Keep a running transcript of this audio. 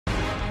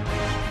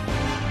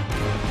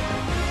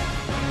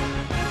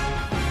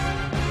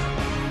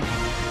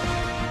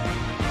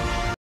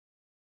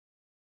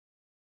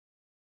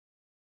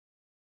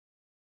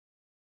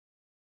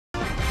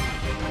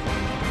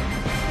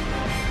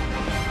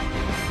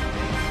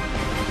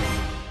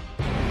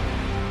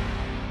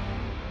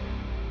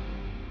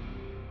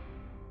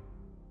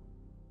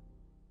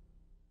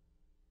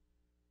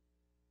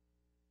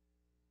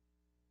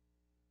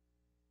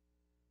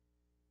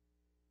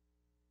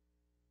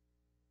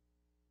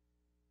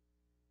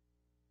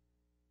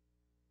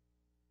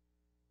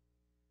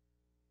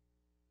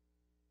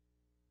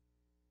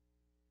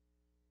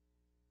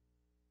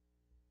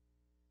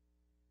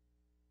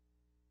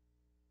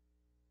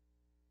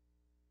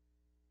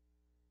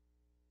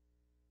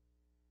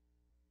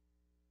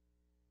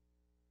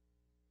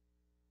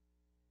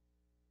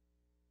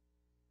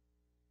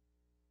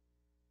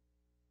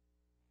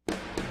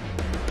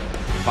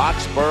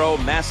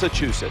Foxborough,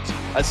 Massachusetts,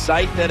 a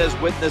site that has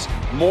witnessed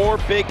more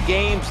big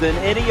games than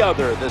any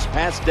other this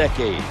past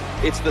decade.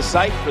 It's the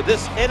site for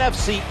this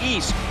NFC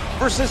East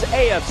versus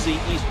AFC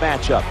East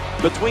matchup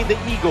between the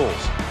Eagles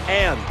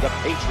and the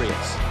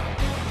Patriots.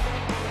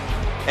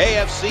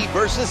 AFC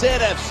versus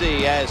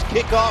NFC as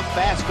kickoff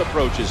fast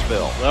approaches,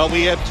 Phil. Well,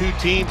 we have two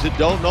teams that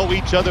don't know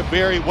each other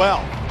very well.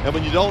 And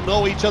when you don't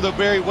know each other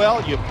very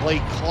well, you play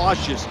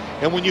cautious.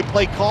 And when you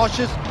play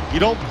cautious, you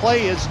don't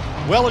play as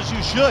well as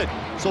you should.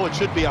 So it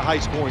should be a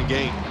high-scoring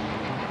game.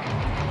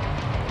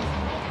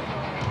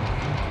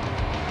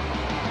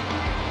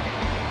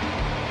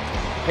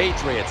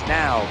 Patriots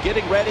now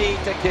getting ready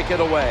to kick it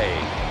away.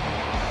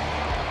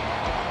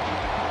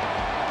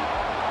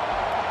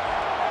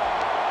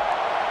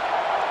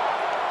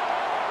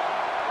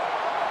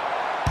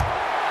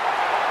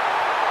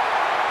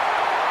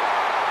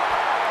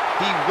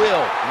 He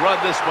will run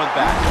this one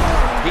back.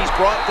 He's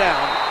brought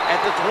down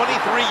at the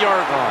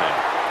 23-yard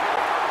line.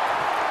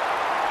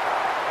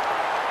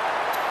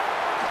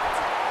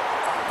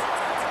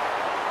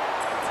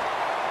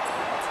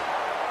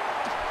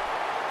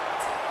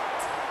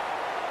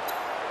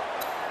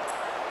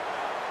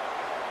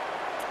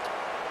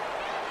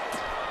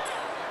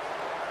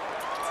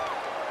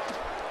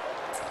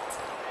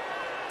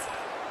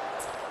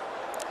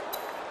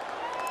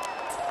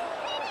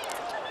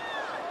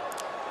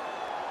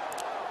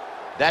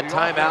 That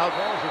timeout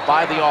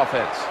by the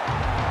offense.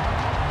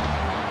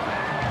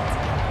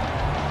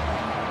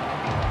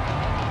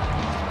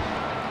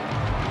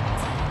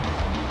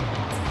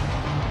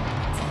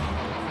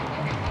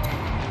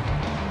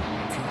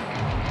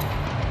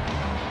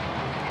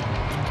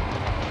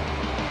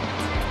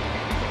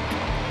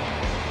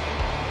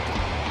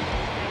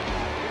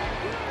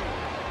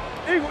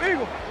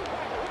 Eagle.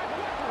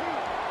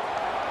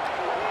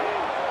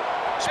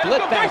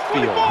 Split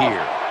backfield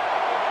here.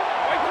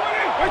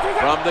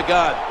 From the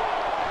gun.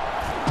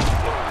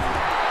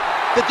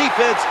 The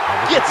defense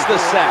gets the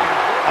sack.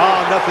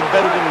 Nothing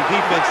better than the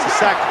defense to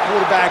sack the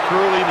quarterback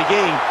early in the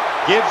game.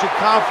 Gives you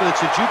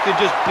confidence that you can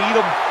just beat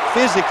them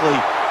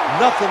physically.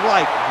 Nothing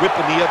like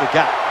ripping the other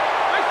guy.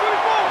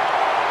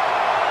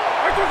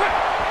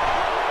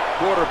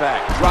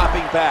 Quarterback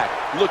dropping back,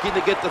 looking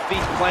to get the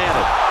feet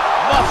planted.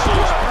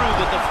 Muscles through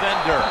the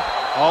defender.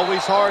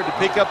 Always hard to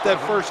pick up that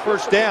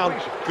first down.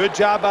 Good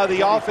job by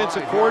the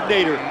offensive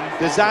coordinator,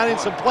 designing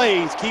some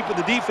plays, keeping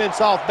the defense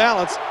off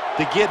balance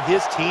to get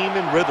his team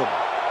in rhythm.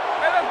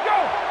 Hey, let's go.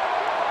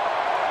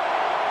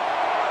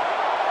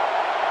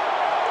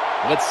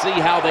 Let's see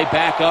how they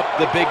back up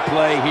the big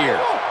play here.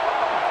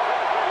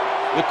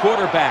 The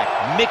quarterback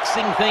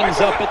mixing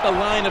things up at the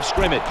line of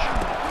scrimmage.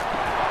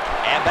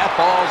 And that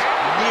ball's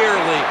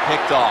nearly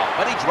picked off,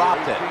 but he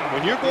dropped it.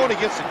 When you're going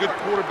against a good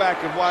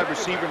quarterback and wide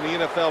receiver in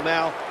the NFL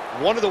now,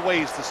 one of the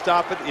ways to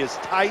stop it is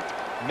tight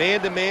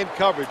man-to-man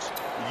coverage.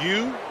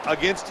 You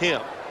against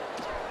him.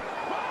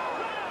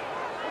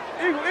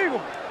 Eagle.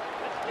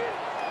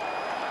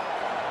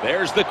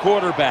 There's the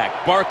quarterback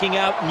barking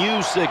out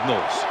new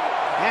signals.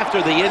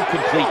 After the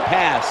incomplete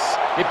pass,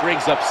 it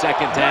brings up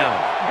second down.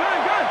 Gun.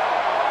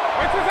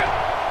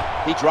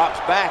 He drops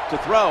back to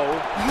throw.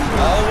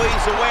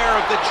 Always aware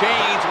of the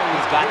change.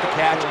 He's got the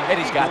catch, and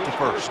he's got the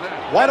first.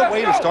 What a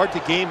way to start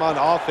the game on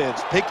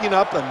offense. Picking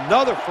up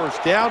another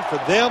first down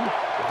for them.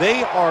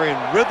 They are in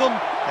rhythm,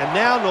 and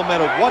now no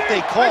matter what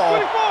they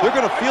call, they're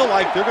going to feel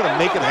like they're going to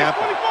make it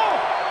happen.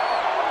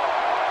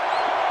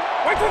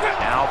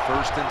 Now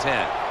 1st and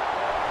 10.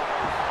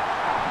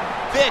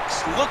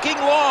 Vicks looking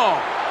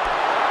long.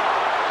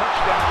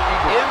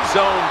 End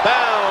zone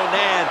bound,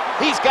 and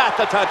he's got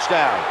the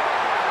touchdown.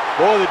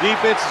 Boy, the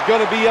defense is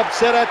going to be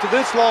upset after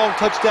this long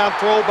touchdown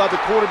throw by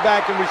the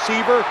quarterback and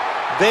receiver.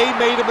 They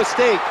made a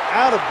mistake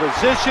out of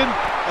position,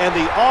 and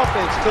the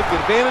offense took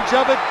advantage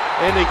of it,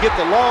 and they get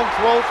the long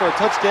throw for a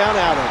touchdown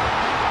out of it.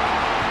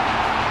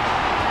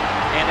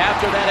 And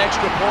after that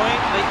extra point,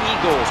 the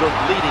Eagles are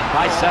leading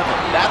by 7.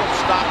 That'll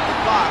stop the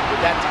clock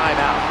with that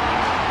timeout.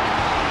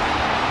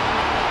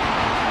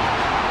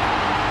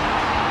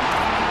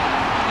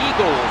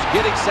 Eagles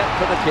getting set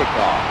for the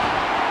kickoff.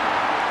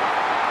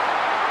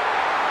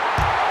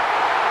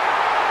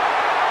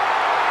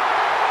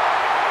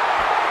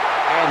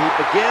 And he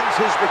begins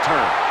his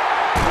return.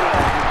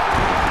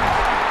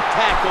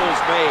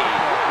 Tackles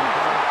made.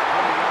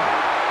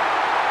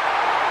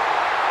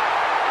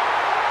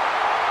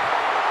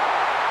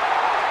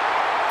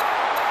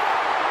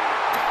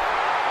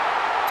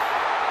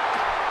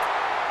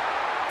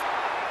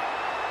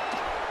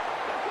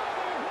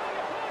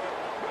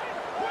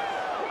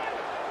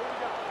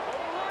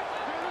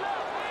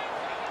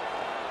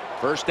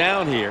 First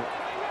down here.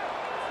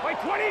 Wait,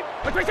 20.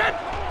 Wait, 10.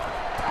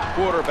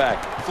 Quarterback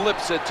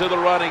flips it to the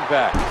running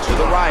back. To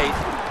the right.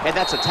 And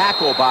that's a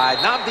tackle by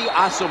Nnamdi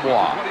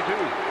Asamoah. 22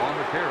 on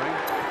the carry.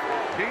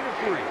 Gain of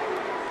 3.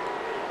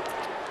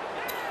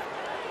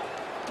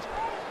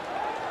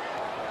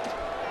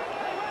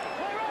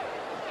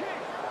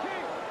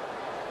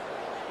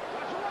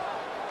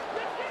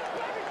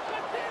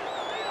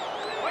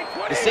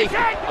 The safety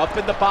up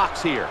in the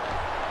box here.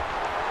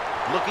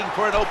 Looking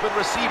for an open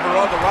receiver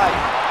on the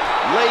right.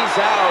 Lays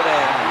out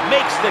and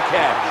makes the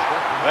catch.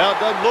 Well, it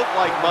doesn't look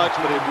like much,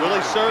 but it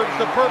really serves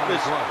the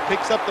purpose.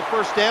 Picks up the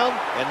first down,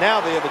 and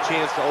now they have a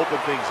chance to open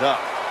things up.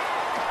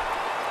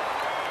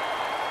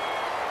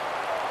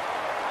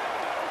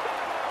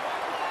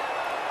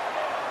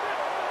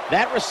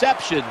 That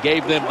reception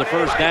gave them the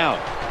first down.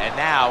 And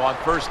now on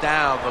first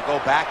down, they'll go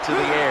back to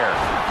the air.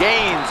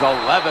 Gains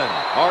 11.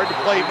 Hard to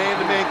play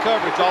man-to-man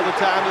coverage all the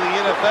time in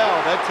the NFL.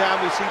 That time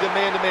we see the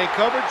man-to-man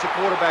coverage, the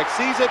quarterback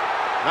sees it.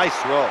 Nice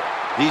throw.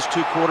 These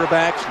two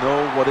quarterbacks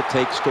know what it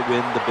takes to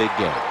win the big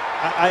game.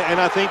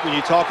 And I think when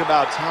you talk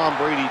about Tom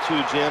Brady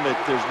too, Jim,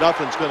 there's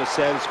nothing's going to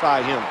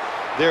satisfy him.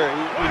 There,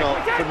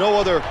 for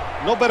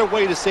no better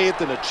way to say it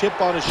than a chip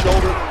on his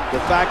shoulder.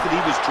 The fact that he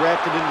was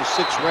drafted in the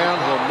 6th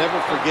round, he'll never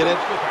forget it.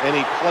 And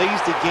he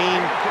plays the game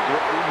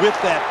with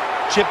that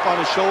chip on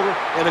his shoulder.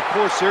 And of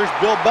course, there's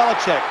Bill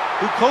Belichick,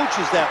 who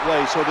coaches that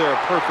way, so they're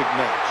a perfect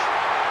match.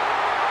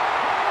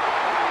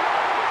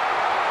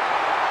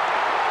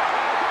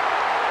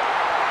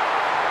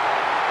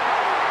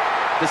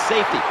 The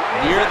safety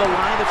near the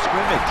line of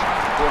scrimmage.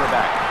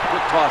 Quarterback,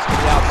 quick toss to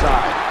the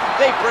outside.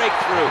 They break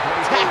through,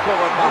 tackle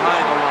him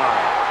behind the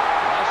line.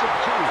 Loss of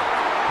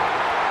 2.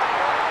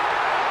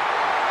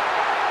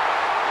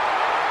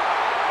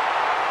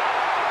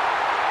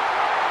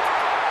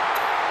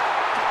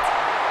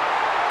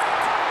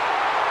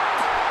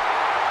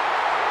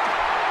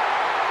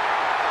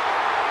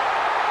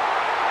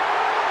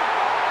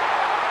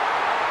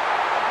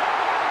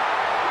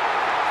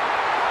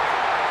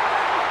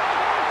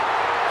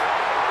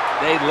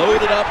 They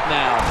load it up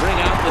now, bring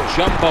out the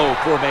jumbo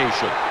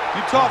formation.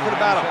 You're talking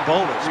about a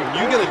bonus. When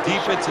you get a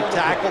defensive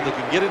tackle that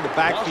can get in the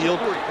backfield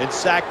and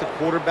sack the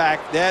quarterback,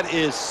 that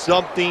is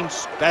something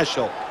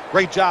special.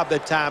 Great job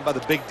that time by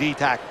the big D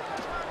tackle.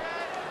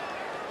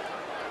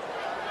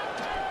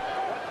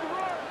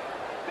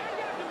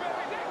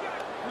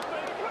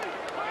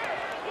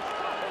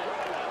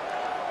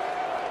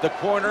 The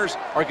corners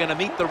are going to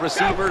meet the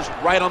receivers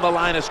right on the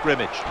line of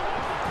scrimmage.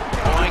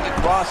 Going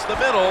across the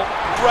middle,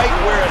 right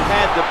where it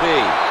had to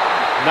be.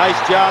 Nice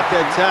job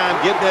that time,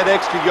 getting that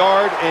extra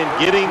yard and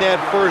getting that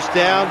first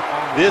down.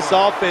 This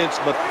offense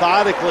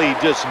methodically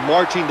just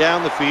marching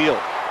down the field.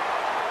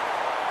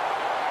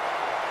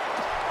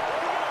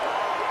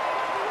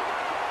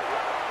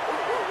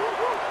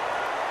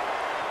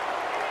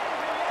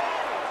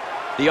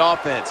 The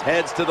offense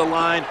heads to the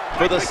line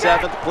for the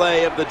 7th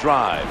play of the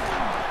drive.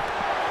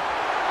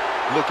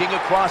 Looking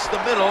across the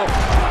middle,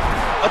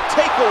 a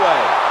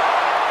takeaway.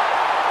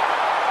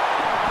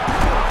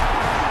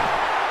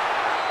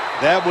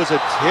 That was a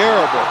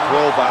terrible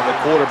throw by the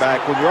quarterback.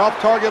 When you're off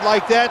target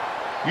like that,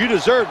 you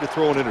deserve to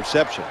throw an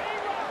interception.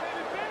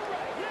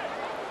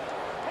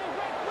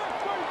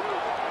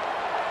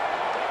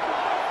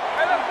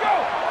 Hey, let's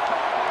go.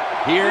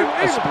 Here,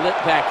 a split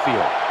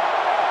backfield.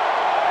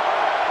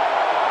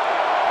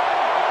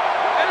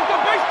 Hey, let's go,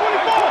 base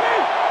 24.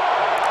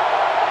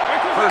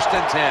 1st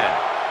and 10.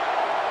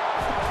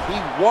 He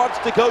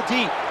wants to go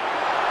deep.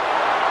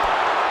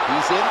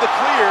 He's in the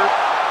clear.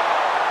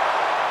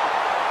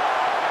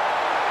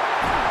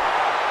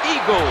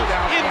 Eagles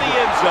in the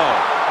end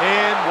zone.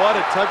 And what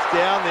a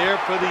touchdown there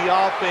for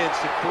the offense.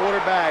 The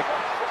quarterback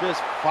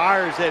just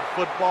fires that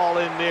football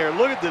in there.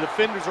 Look at the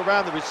defenders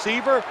around the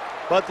receiver,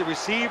 but the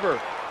receiver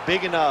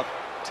big enough,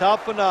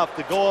 tough enough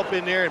to go up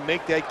in there and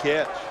make that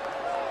catch.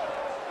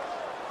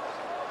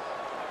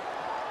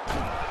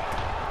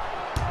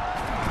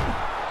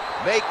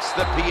 Makes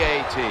the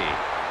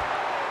PAT.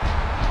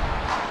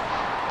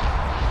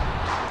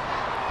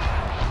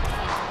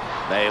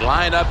 They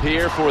line up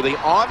here for the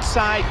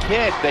onside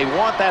kick. They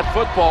want that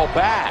football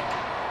back.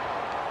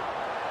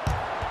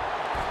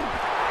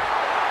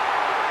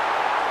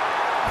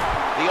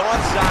 The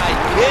onside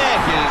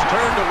kick is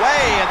turned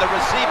away, and the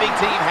receiving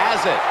team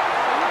has it.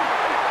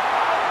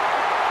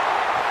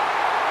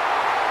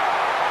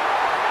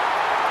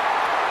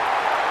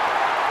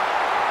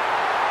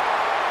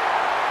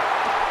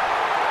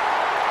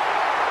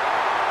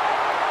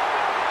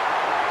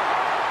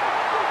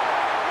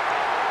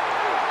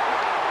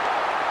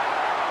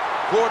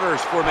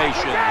 Quarters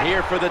formation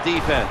here for the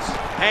defense.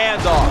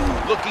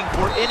 Handoff, looking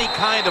for any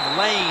kind of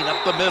lane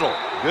up the middle.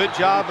 Good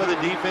job by the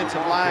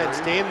defensive line,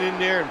 standing in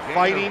there and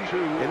fighting,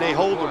 and they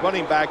hold the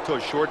running back to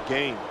a short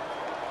gain.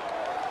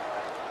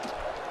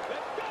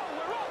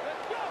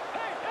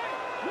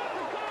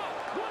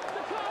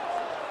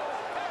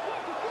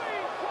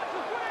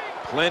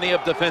 Plenty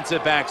of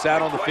defensive backs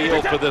out on the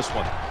field for this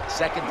one.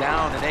 2nd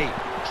down and 8.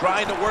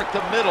 Trying to work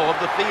the middle of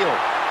the field.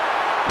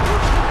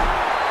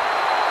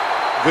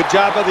 Good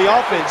job by the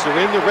offense. They're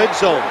in the red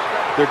zone.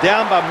 They're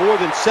down by more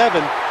than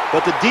 7,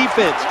 but the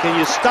defense, can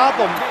you stop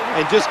them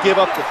and just give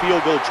up the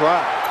field goal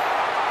try?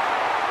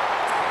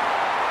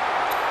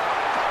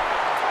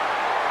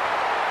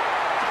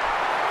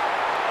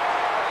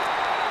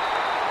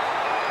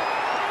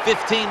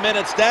 $15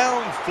 minutes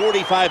down,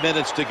 45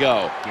 minutes to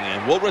go.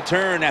 And we'll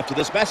return after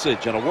this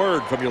message and a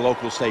word from your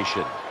local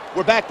station.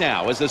 We're back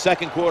now as the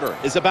 2nd quarter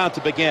is about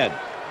to begin.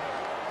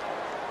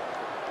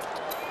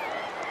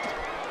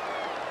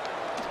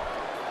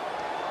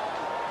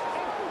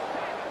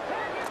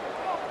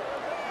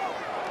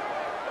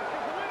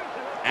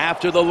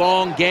 After the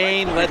long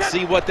gain, let's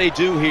see what they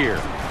do here.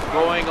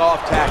 Going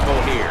off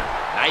tackle here.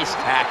 Nice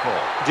tackle.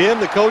 Jim,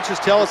 the coaches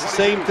tell us the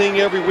same thing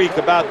every week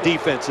about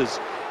defenses.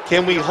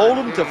 Can we hold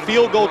them to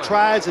field goal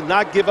tries and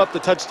not give up the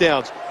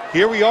touchdowns?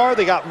 Here we are.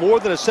 They got more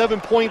than a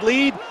 7-point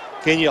lead.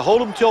 Can you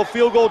hold them till a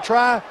field goal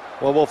try?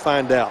 Well, we'll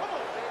find out.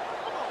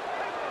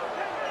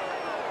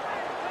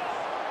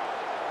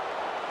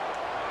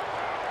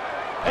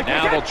 And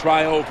now they'll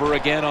try over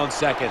again on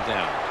second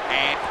down.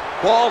 And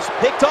ball's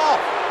picked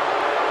off.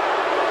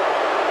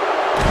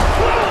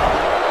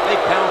 They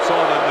pounce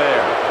on him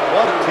there.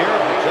 What a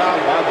terrible job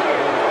by the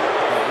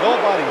quarterback.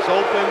 Nobody's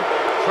open.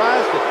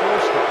 Tries to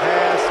force the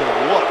pass,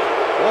 and look,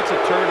 what's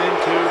it turn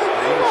into?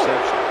 An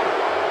interception.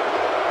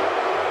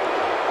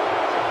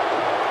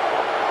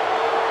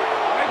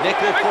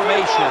 Nickel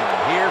formation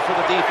here for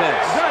the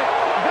defense.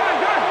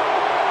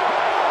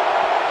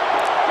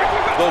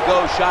 They'll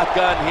go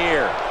shotgun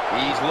here.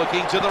 He's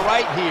looking to the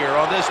right here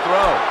on this throw.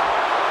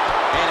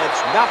 And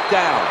it's knocked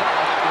down.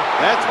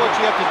 That's what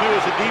you have to do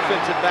as a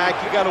defensive back.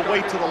 You got to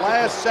wait to the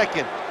last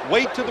second.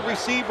 Wait till the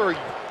receiver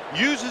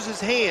uses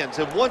his hands,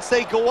 and once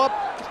they go up,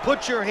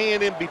 put your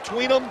hand in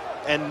between them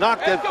and knock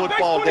that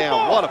football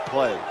down. What a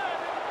play.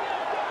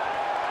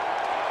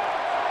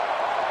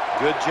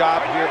 Good job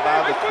here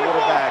by the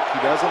quarterback.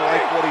 He doesn't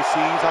like what he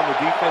sees on the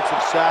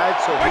defensive side,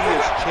 so he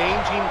is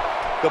changing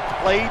the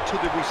play to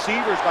the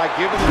receivers by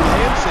giving them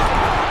hand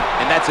signals.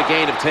 And that's a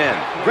gain of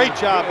 10. Great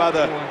job by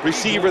the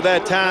receiver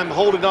that time,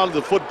 holding on to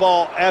the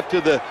football after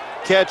the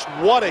catch.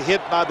 What a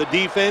hit by the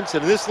defense.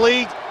 In this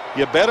league,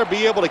 you better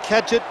be able to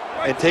catch it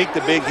and take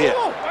the big hit.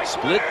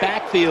 Split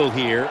backfield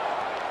here.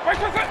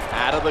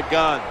 Out of the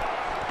gun.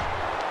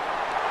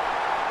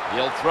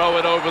 He'll throw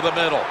it over the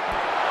middle.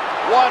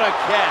 What a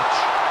catch.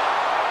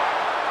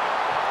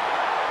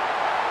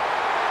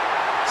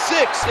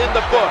 6 in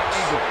the books.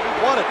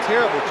 What a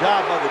terrible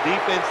job by the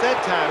defense.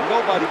 That time,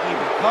 nobody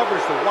even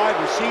covers the wide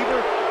receiver.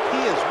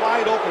 He is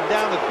wide open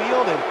down the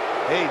field, and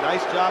hey,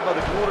 nice job by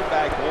the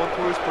quarterback going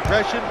through his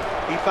progression.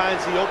 He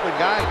finds the open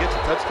guy and gets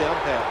a touchdown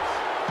pass.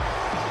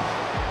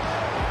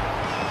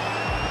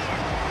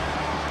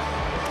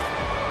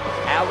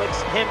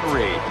 Alex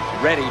Henry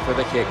ready for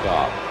the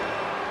kickoff.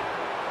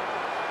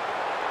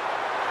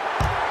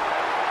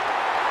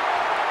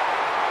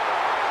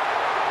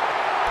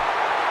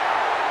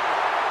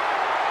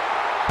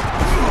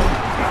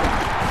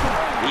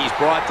 He's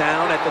brought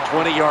down at the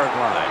 20-yard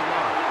line.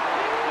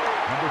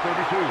 Number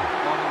 32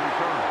 on the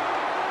return.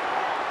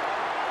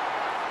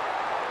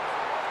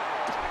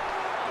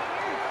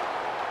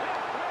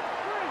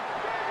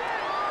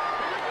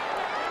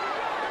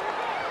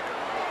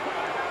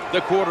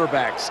 The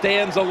quarterback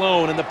stands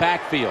alone in the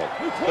backfield.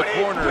 The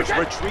corners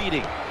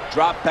retreating.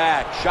 Drop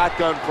back,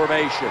 shotgun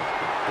formation.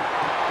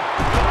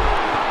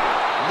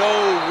 No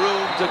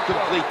room to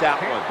complete that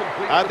one.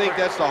 I think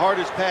that's the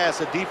hardest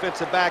pass a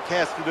defensive back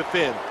has to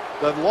defend.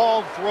 The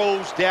long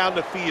throws down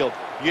the field.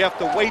 You have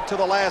to wait till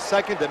the last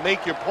second to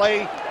make your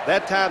play.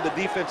 That time the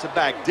defensive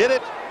back did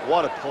it.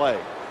 What a play.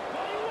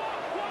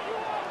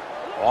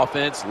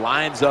 Offense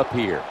lines up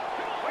here.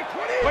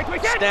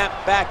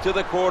 Snap back to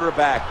the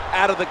quarterback.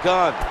 Out of the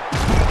gun.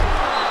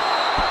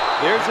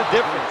 There's a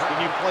difference.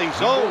 When you play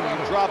zone,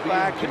 you drop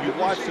back and you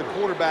watch the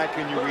quarterback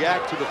and you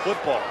react to the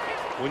football.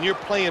 When you're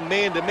playing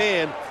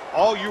man-to-man,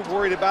 all you're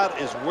worried about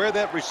is where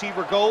that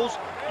receiver goes.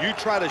 You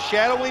try to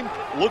shadow him,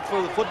 look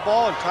for the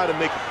football, and try to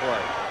make a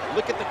play.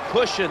 Look at the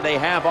cushion they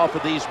have off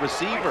of these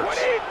receivers.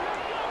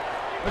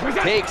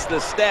 Takes the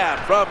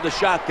snap from the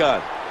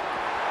shotgun.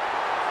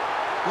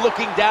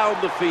 Looking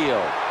down the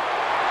field.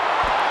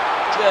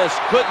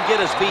 Just couldn't get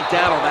his feet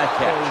down on that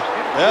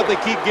catch. Well, they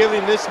keep giving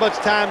him this much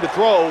time to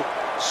throw.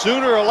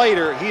 Sooner or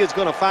later, he is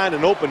going to find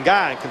an open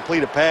guy and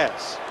complete a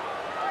pass.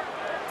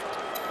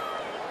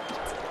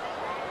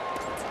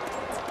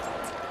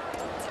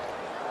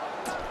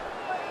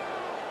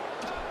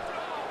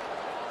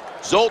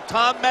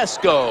 Zoltan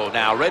Mesko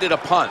now ready to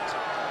punt.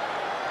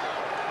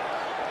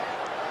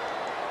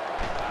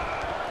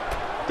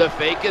 The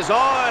fake is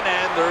on,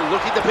 and they're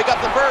looking to pick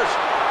up the first.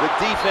 The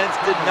defense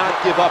did not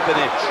give up an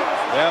inch.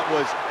 That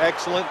was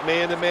excellent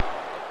man-to-man.